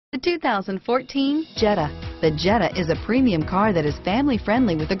The 2014 Jetta. The Jetta is a premium car that is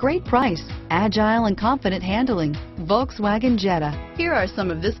family-friendly with a great price, agile and confident handling. Volkswagen Jetta. Here are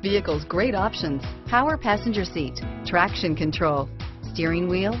some of this vehicle's great options: power passenger seat, traction control, steering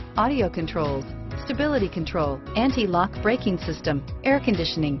wheel audio controls, stability control, anti-lock braking system, air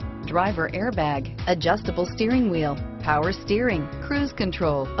conditioning, driver airbag, adjustable steering wheel, power steering, cruise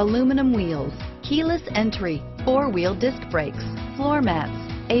control, aluminum wheels, keyless entry, four-wheel disc brakes, floor mats,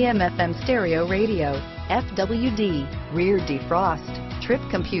 AM/FM stereo radio, FWD, rear defrost, trip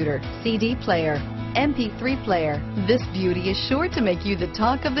computer, CD player, MP3 player. This beauty is sure to make you the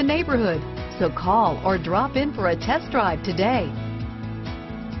talk of the neighborhood. So call or drop in for a test drive today.